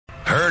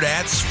Heard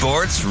at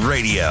Sports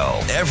Radio,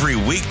 every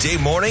weekday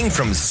morning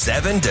from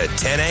 7 to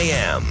 10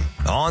 a.m.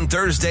 On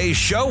Thursday's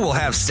show, we'll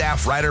have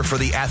staff writer for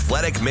The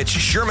Athletic, Mitch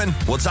Sherman.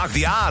 We'll talk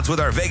the odds with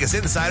our Vegas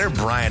insider,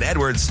 Brian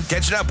Edwards.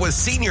 Catching up with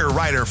senior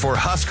writer for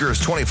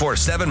Huskers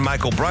 24/7,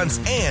 Michael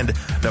Bruntz, and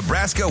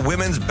Nebraska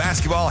women's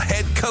basketball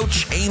head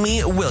coach,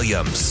 Amy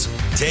Williams.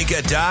 Take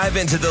a dive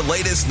into the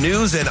latest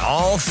news and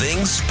all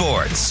things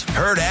sports.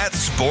 Heard at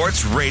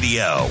Sports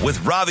Radio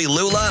with Ravi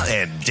Lula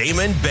and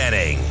Damon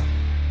Benning.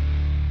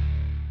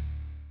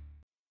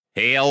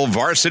 Hail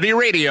Varsity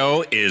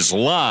Radio is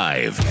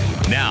live.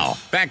 Now,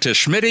 back to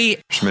Schmitty.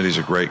 Schmitty's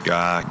a great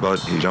guy, but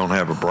he don't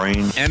have a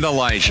brain. And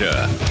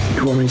Elijah.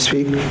 You want me to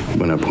speak?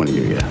 When I point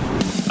you,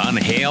 yeah. On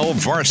Hail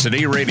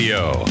Varsity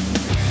Radio.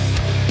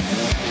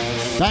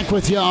 Back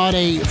with you on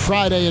a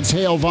Friday. It's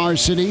Hail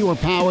Varsity. We're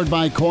powered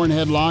by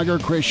Cornhead Lager,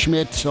 Chris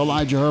Schmidt,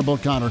 Elijah Herbal,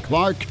 Connor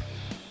Clark.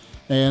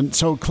 And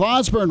so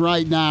Clausburn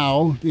right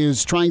now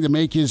is trying to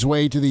make his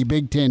way to the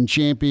Big Ten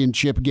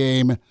championship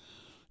game.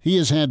 He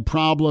has had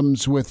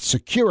problems with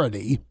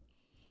security.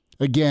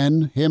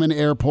 Again, him and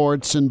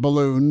airports and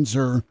balloons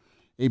are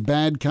a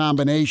bad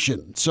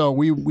combination. So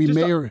we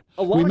may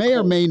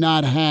or may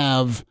not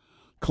have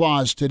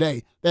Claus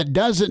today. That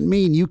doesn't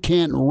mean you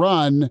can't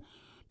run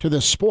to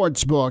the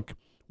sports book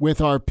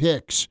with our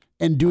picks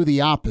and do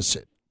the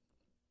opposite.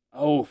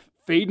 Oh,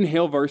 Fade and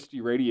Hail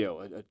Varsity Radio,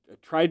 a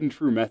tried and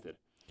true method.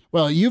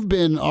 Well, you've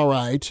been all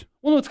right.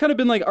 Well, no, it's kind of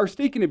been like our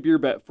stake in a beer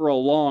bet for a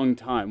long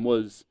time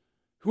was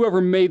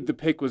whoever made the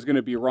pick was going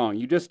to be wrong.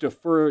 You just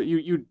defer.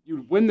 You'd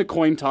win the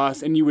coin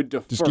toss, and you would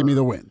defer. Just give me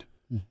the wind.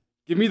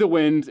 Give me the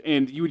wind,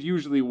 and you would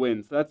usually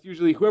win. So that's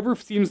usually whoever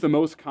seems the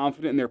most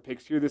confident in their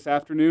picks here this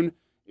afternoon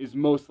is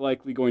most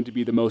likely going to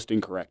be the most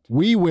incorrect.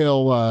 We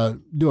will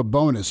do a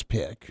bonus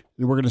pick,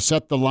 and we're going to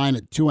set the line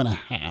at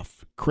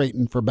 2.5.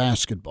 Creighton for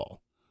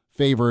basketball,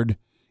 favored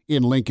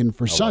in Lincoln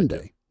for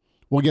Sunday.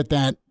 We'll get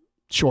that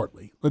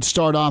shortly. Let's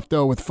start off,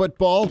 though, with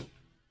football.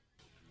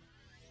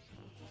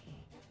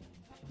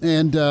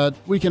 And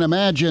we can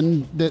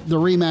imagine that the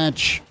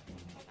rematch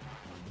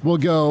will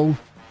go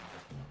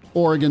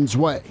Oregon's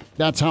way.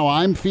 That's how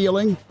I'm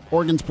feeling.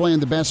 Oregon's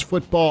playing the best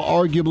football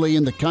arguably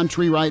in the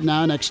country right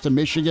now next to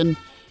Michigan.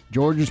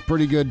 Georgia's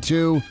pretty good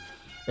too.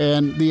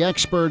 And the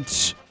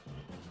experts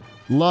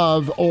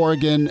love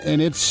Oregon,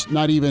 and it's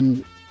not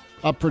even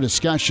up for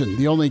discussion.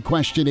 The only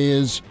question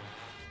is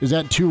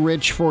that too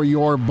rich for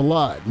your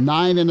blood?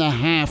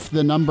 9.5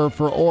 the number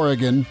for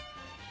Oregon.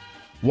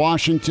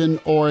 Washington,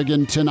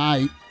 Oregon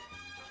tonight.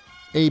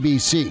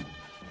 ABC.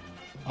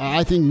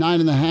 I think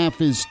 9.5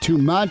 is too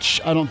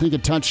much. I don't think a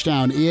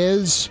touchdown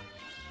is.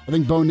 I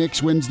think Bo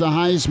Nix wins the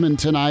Heisman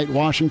tonight.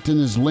 Washington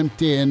has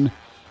limped in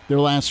their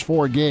last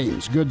 4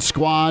 games. Good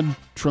squad,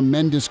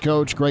 tremendous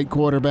coach, great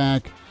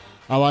quarterback.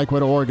 I like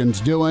what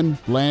Oregon's doing.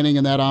 Landing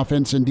in that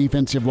offense and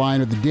defensive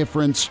line are the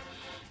difference.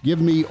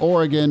 Give me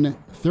Oregon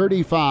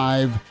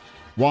 35,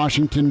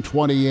 Washington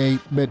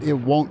 28, but it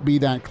won't be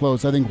that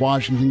close. I think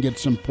Washington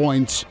gets some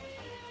points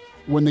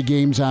when the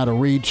game's out of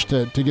reach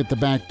to get the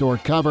backdoor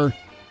cover.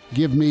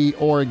 Give me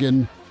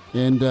Oregon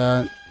and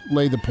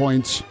lay the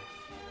points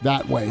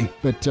that way.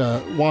 But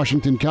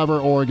Washington cover,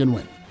 Oregon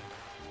win.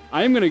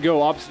 I am going to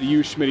go opposite of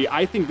you, Schmitty.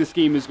 I think this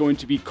game is going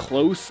to be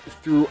close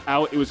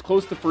throughout. It was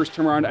close the first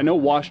time around. I know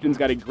Washington's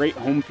got a great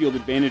home field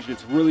advantage.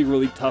 It's really,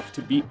 really tough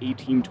to beat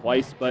 18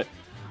 twice, but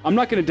I'm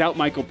not going to doubt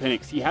Michael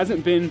Penix. He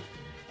hasn't been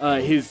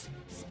his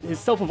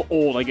self of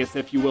old, I guess,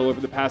 if you will, over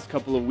the past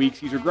couple of weeks.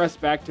 He's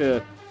regressed back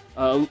to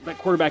that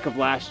quarterback of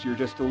last year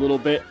just a little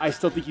bit. I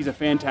still think he's a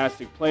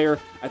fantastic player.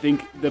 I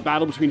think the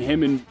battle between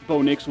him and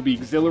Bo Nix will be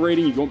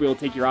exhilarating. You won't be able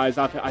to take your eyes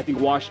off it. I think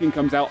Washington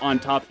comes out on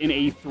top in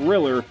a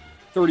thriller,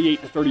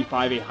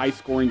 38-35, a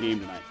high-scoring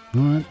game tonight.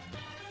 All right.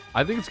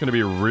 I think it's going to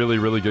be a really,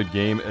 really good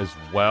game as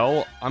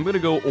well. I'm going to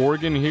go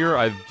Oregon here.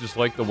 I just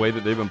like the way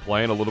that they've been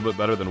playing a little bit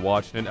better than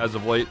Washington as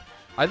of late.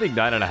 I think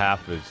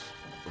 9.5 is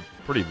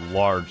a pretty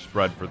large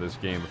spread for this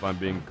game, if I'm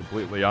being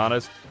completely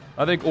honest.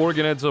 I think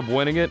Oregon ends up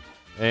winning it,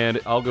 and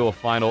I'll go a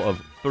final of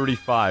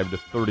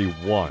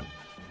 35-31.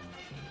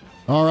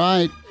 All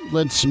right,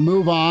 let's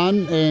move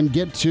on and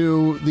get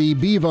to the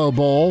Bevo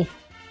Bowl.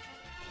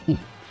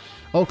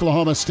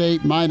 Oklahoma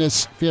State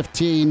minus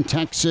 15,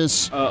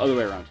 Texas. Other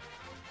way around,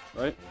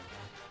 right?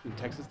 In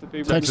Texas the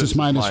favorite? Texas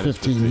minus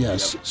 15,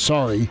 yes. Yep.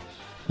 Sorry.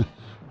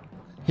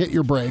 Hit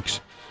your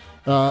brakes.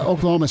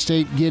 Oklahoma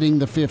State getting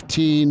the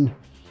 15.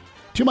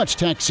 Too much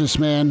Texas,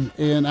 man,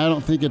 and I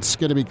don't think it's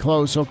going to be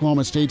close.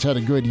 Oklahoma State's had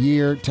a good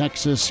year.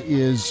 Texas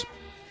is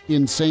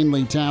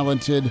insanely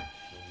talented,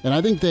 and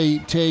I think they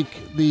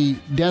take the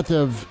death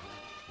of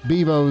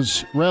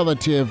Bevo's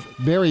relative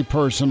very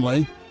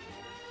personally.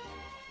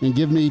 And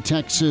give me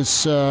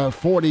Texas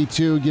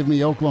 42. Give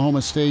me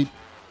Oklahoma State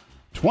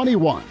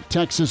 21.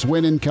 Texas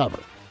win and cover.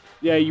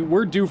 Yeah,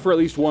 we're due for at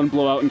least one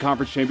blowout in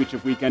conference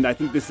championship weekend. I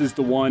think this is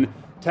the one.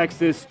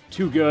 Texas,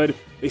 too good.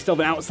 They still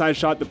have an outside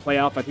shot at the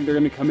playoff. I think they're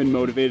going to come in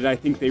motivated. I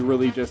think they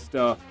really just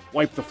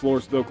wipe the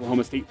floors with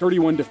Oklahoma State.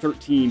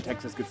 31-13,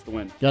 Texas gets the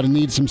win. Got to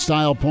need some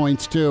style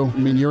points, too. I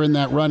mean, you're in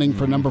that running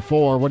for number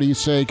 4. What do you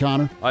say,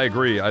 Connor? I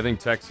agree. I think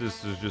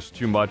Texas is just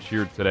too much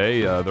here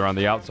today. They're on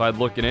the outside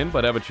looking in,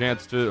 but have a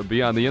chance to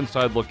be on the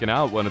inside looking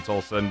out when it's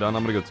all said and done.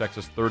 I'm going to go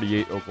Texas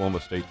 38,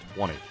 Oklahoma State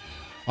 20.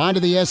 On to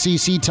the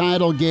SEC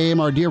title game.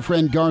 Our dear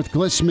friend Garth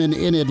Glissman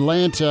in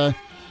Atlanta.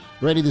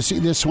 Ready to see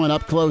this one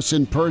up close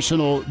and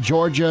personal.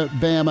 Georgia,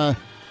 Bama.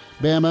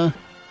 Bama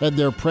had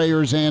their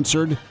prayers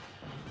answered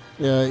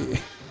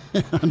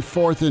on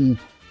fourth and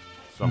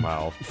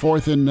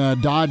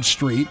Dodge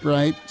Street,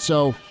 right?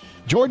 So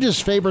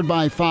Georgia's favored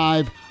by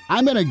 5.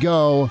 I'm going to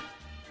go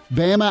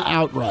Bama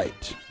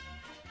outright.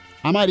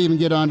 I might even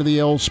get onto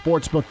the old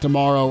sports book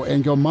tomorrow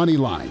and go money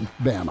line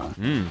Bama.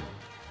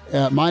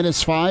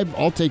 -5,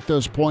 I'll take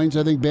those points.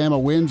 I think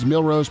Bama wins.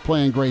 Milrose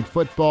playing great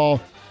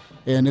football.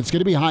 And it's going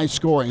to be high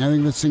scoring. I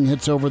think this thing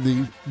hits over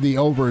the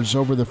overs,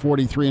 over the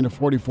 43 and a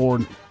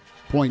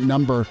 44-point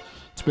number.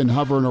 It's been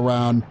hovering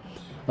around.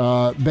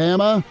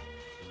 Bama,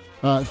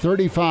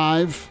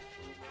 35.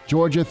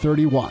 Georgia,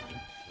 31.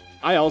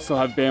 I also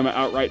have Bama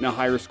outright in a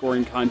higher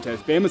scoring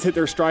contest. Bama's hit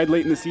their stride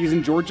late in the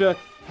season. Georgia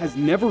has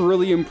never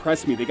really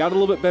impressed me. They got a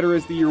little bit better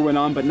as the year went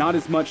on, but not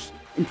as much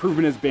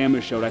improvement as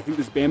Bama showed. I think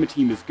this Bama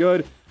team is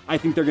good. I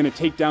think they're going to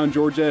take down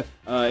Georgia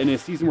in a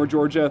season where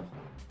Georgia,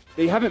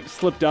 they haven't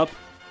slipped up,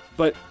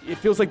 but it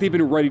feels like they've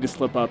been ready to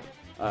slip up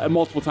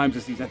multiple times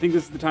this season. I think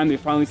this is the time they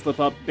finally slip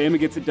up. Bama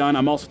gets it done.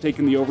 I'm also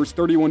taking the overs,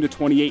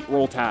 31-28,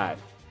 roll tide.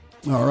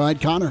 All right,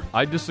 Connor.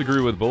 I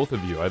disagree with both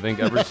of you. I think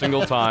every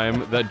single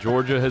time that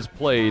Georgia has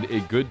played a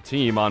good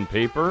team on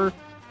paper,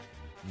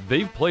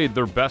 they've played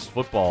their best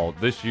football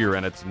this year,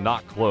 and it's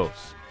not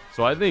close.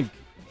 So I think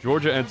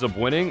Georgia ends up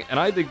winning, and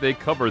I think they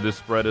cover this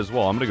spread as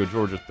well. I'm going to go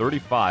Georgia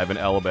 35 and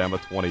Alabama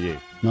 28.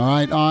 All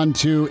right, on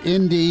to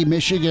Indy,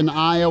 Michigan,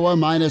 Iowa,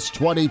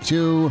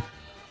 -22.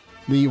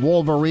 The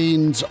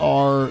Wolverines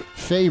are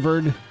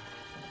favored.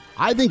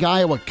 I think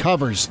Iowa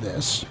covers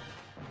this.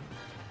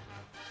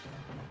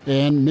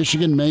 And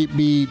Michigan may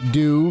be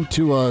due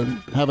to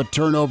have a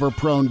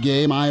turnover-prone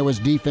game. Iowa's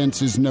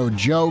defense is no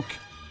joke.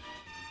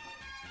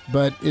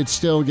 But it's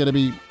still going to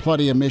be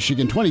plenty of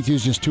Michigan. 22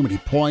 is just too many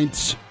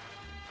points.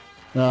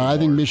 I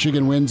think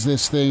Michigan wins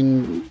this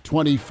thing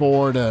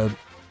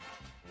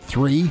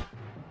 24-3.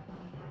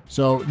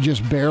 So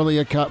just barely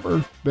a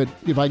cover. But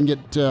if I can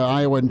get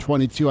Iowa in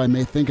 22, I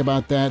may think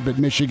about that. But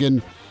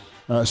Michigan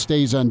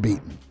stays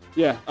unbeaten.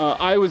 Yeah,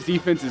 Iowa's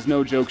defense is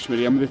no joke,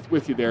 Schmitty. I'm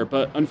with you there.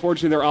 But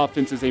unfortunately, their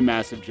offense is a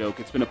massive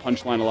joke. It's been a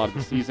punchline a lot of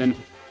the season.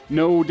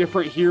 No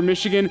different here.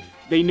 Michigan,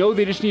 they know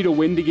they just need a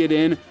win to get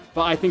in.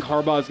 But I think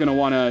Harbaugh is going to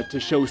want to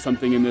show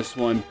something in this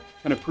one.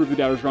 Kind of prove the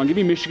doubters wrong. Give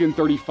me Michigan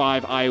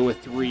 35, Iowa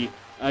 3.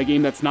 A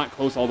game that's not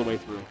close all the way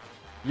through.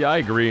 Yeah, I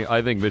agree.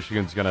 I think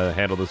Michigan's going to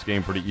handle this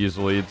game pretty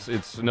easily.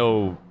 It's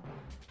no,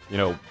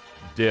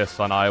 diss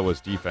on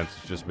Iowa's defense.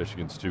 It's just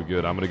Michigan's too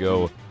good. I'm going to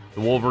go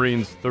the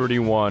Wolverines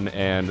 31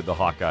 and the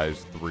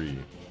Hawkeyes 3.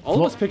 All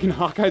of us picking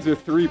Hawkeyes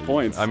with 3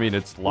 points. I mean,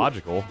 it's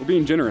logical. We're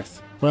being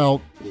generous.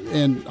 Well,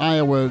 and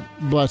Iowa,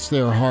 bless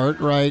their heart,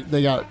 right?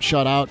 They got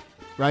shut out,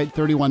 right?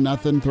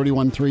 31-0,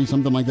 31-3,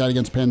 something like that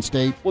against Penn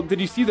State. Well, did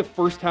you see the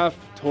first half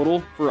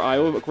total for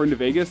Iowa according to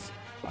Vegas?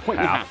 A point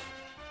and a half.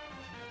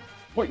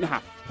 Point and a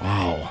half.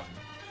 Wow.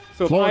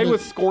 So if Iowa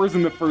scores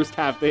in the first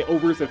half, they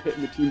overs have hit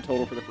in the team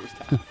total for the first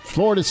half.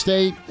 Florida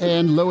State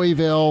and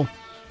Louisville.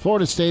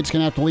 Florida State's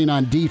going to have to lean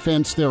on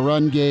defense, their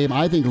run game.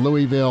 I think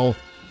Louisville,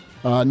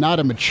 not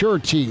a mature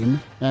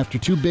team. After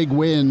 2 big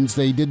wins,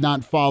 they did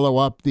not follow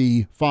up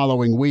the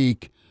following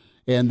week,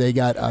 and they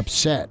got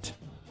upset.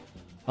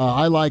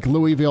 I like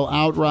Louisville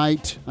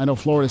outright. I know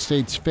Florida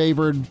State's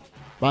favored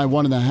by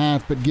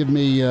 1.5, but give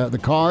me the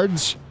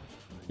Cards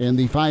and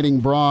the Fighting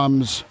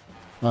Brahms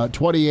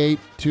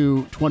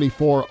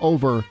 28-24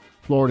 over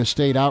Florida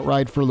State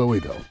outright for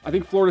Louisville. I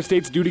think Florida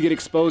State's due to get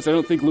exposed. I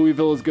don't think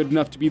Louisville is good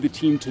enough to be the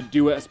team to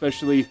do it,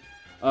 especially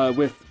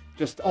with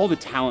just all the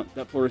talent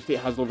that Florida State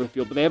has over the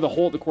field. But they have a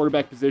hole at the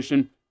quarterback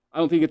position. I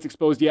don't think it's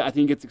exposed yet. I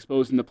think it's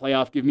exposed in the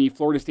playoff. Give me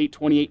Florida State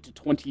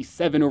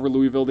 28-27 over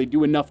Louisville. They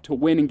do enough to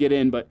win and get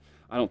in, but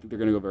I don't think they're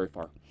going to go very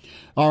far.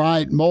 All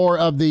right, more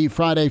of the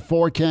Friday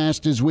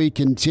forecast as we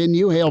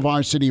continue. Hail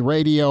Varsity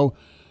Radio.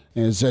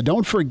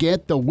 Don't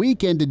forget the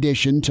weekend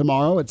edition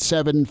tomorrow at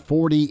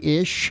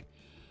 7:40-ish.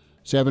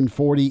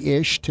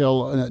 7:40-ish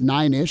till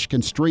 9-ish.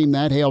 Can stream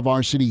that Hail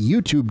Varsity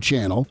YouTube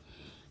channel.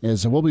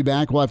 As we'll be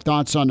back, we'll have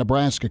thoughts on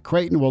Nebraska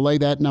Creighton. We'll lay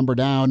that number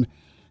down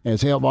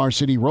as Hail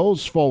Varsity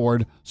rolls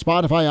forward.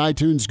 Spotify,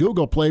 iTunes,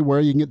 Google Play, where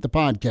you can get the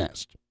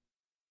podcast.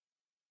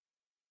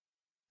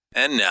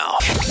 And now,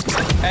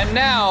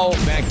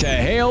 back to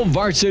Hail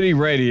Varsity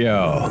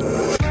Radio.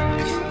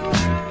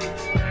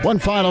 One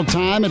final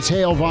time, it's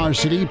Hail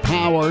Varsity,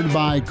 powered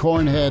by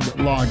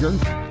Cornhead Lager.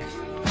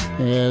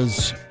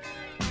 As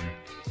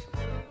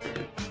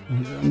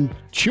I'm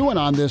chewing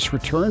on this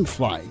return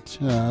flight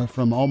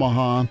from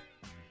Omaha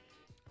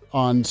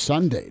on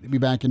Sunday to be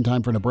back in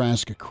time for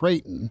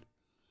Nebraska-Creighton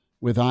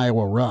with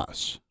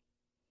Iowa-Russ.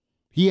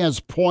 He has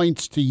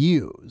points to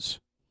use.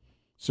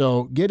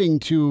 So getting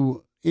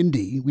to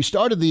Indy, we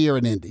started the year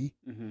in Indy.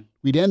 Mm-hmm.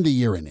 We'd end the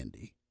year in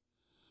Indy.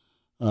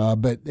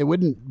 But it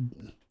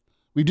wouldn't,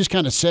 we just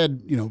kind of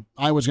said,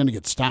 Iowa's going to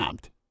get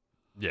stomped.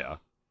 Yeah.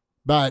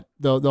 But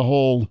the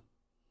whole,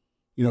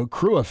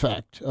 crew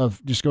effect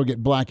of just go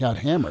get blackout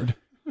hammered,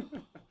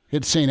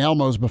 hit St.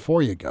 Elmo's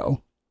before you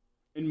go.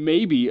 And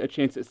maybe a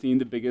chance at seeing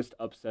the biggest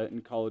upset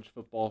in college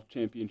football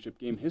championship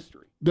game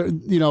history.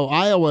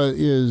 Iowa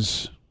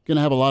is going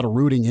to have a lot of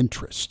rooting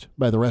interest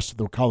by the rest of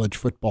the college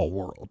football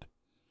world,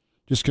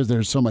 just because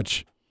there's so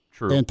much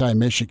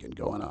anti-Michigan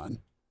going on.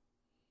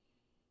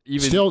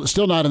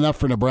 Still not enough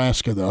for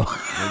Nebraska, though.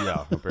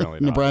 Yeah, apparently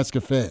not. Nebraska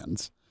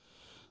fans.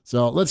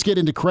 So let's get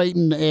into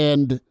Creighton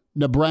and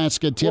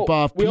Nebraska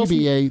tip-off,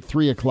 PBA,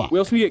 3 o'clock. We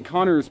also need to get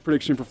Connor's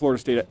prediction for Florida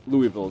State at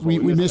Louisville. We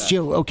missed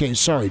you? Okay,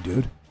 sorry,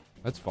 dude.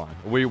 That's fine.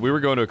 We were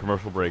going to a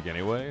commercial break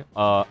anyway.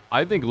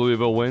 I think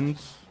Louisville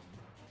wins.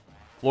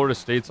 Florida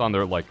State's on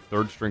their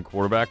third-string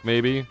quarterback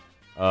maybe,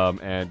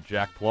 and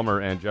Jack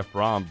Plummer and Jeff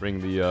Brom bring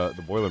the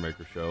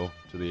Boilermaker show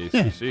to the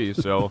ACC.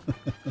 So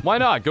why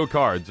not? Go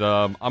Cards.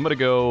 I'm going to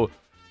go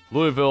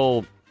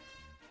Louisville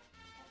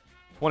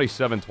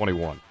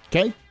 27-21.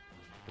 Okay.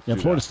 Yeah,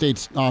 Florida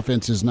State's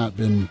offense has not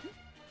been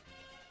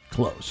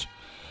close.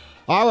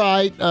 All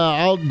right,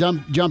 I'll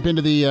jump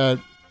into the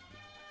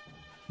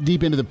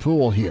deep into the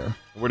pool here.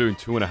 We're doing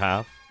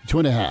 2.5.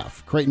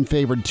 2.5. Creighton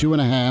favored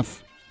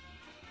 2.5.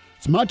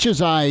 As much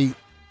as I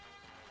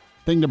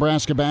think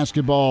Nebraska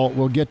basketball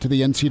will get to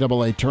the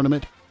NCAA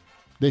tournament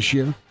this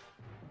year,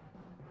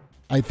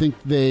 I think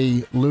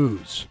they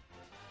lose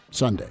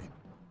Sunday.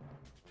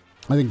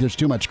 I think there's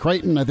too much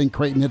Creighton. I think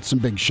Creighton hits some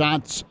big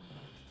shots.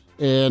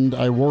 And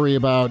I worry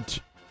about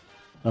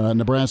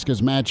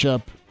Nebraska's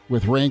matchup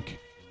with Rank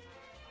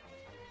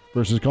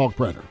versus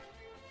Kalkbrenner.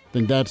 I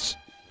think that's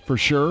for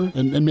sure.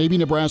 And maybe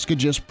Nebraska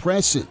just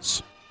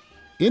presses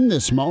in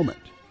this moment.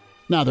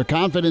 Now, their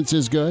confidence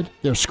is good.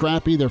 They're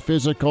scrappy. They're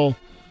physical.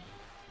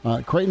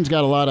 Creighton's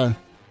got a lot of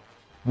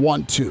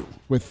want-to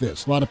with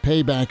this. A lot of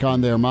payback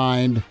on their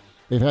mind.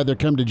 They've had their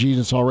come to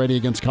Jesus already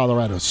against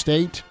Colorado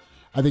State.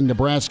 I think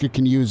Nebraska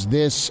can use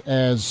this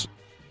as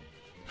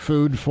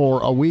food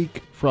for a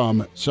week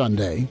from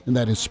Sunday, and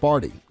that is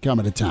Sparty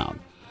coming to town.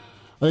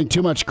 I think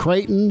too much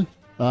Creighton,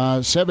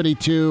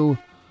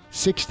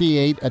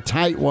 72-68, a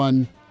tight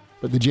one,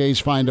 but the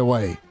Jays find a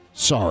way.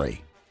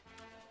 Sorry.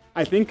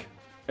 I think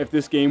if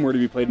this game were to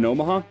be played in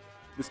Omaha,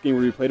 this game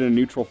were to be played on a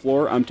neutral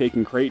floor, I'm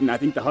taking Creighton. I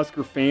think the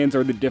Husker fans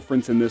are the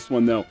difference in this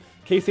one, though.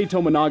 Keisei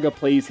Tominaga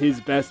plays his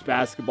best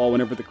basketball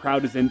whenever the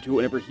crowd is into it,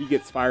 whenever he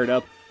gets fired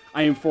up.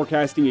 I am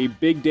forecasting a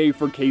big day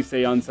for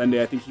Keisei on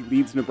Sunday. I think he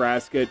leads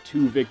Nebraska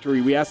to victory.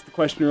 We asked the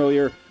question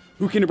earlier,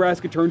 who can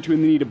Nebraska turn to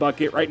when they need a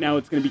bucket? Right now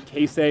it's going to be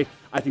Keisei.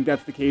 I think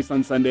that's the case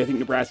on Sunday. I think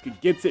Nebraska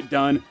gets it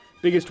done.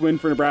 Biggest win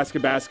for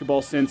Nebraska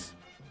basketball since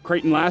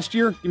Creighton last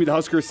year. Give me the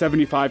Huskers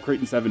 75,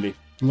 Creighton 70.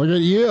 Look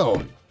at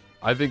you.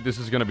 I think this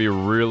is going to be a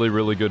really,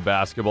 really good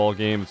basketball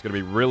game. It's going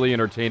to be really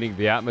entertaining.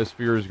 The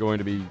atmosphere is going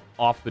to be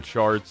off the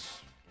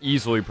charts.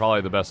 Easily probably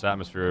the best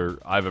atmosphere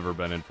I've ever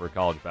been in for a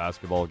college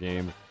basketball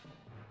game.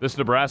 This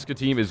Nebraska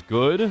team is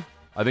good.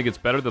 I think it's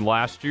better than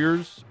last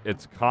year's.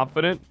 It's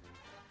confident.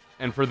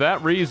 And for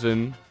that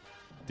reason,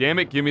 damn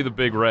it, give me the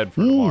big red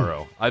for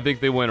tomorrow. I think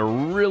they win a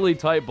really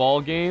tight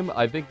ball game.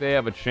 I think they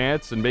have a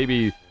chance, and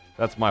maybe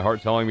that's my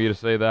heart telling me to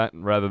say that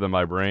rather than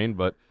my brain.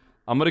 But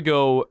I'm going to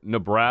go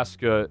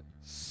Nebraska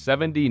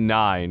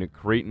 79,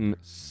 Creighton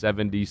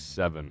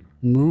 77.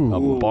 Ooh.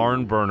 A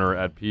barn burner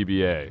at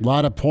PBA. A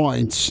lot of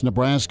points.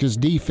 Nebraska's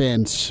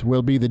defense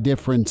will be the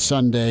difference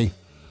Sunday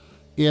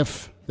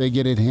if they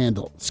get it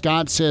handled.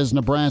 Scott says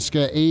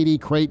Nebraska 80,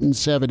 Creighton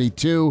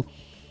 72.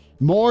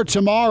 More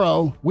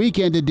tomorrow,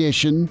 weekend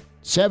edition,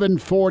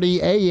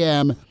 7:40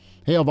 a.m.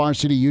 Hail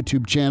Varsity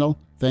YouTube channel.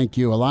 Thank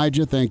you,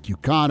 Elijah. Thank you,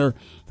 Connor.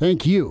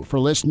 Thank you for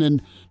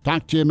listening.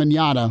 Talk to you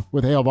manana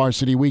with Hail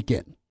Varsity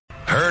Weekend.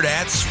 Heard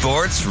at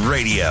Sports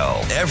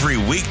Radio every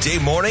weekday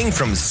morning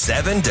from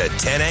 7 to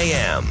 10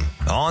 a.m.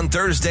 On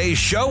Thursday's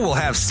show, we'll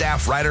have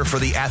staff writer for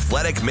The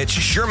Athletic, Mitch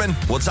Sherman.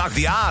 We'll talk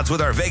the odds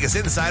with our Vegas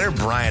insider,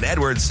 Brian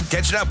Edwards.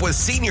 Catching up with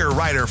senior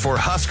writer for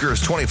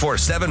Huskers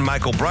 24/7,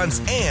 Michael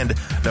Bruntz, and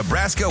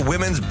Nebraska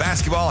women's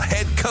basketball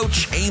head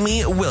coach,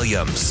 Amy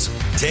Williams.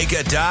 Take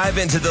a dive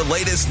into the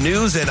latest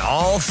news and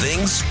all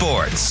things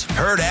sports.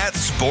 Heard at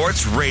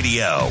Sports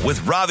Radio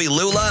with Ravi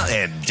Lula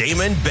and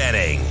Damon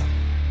Benning.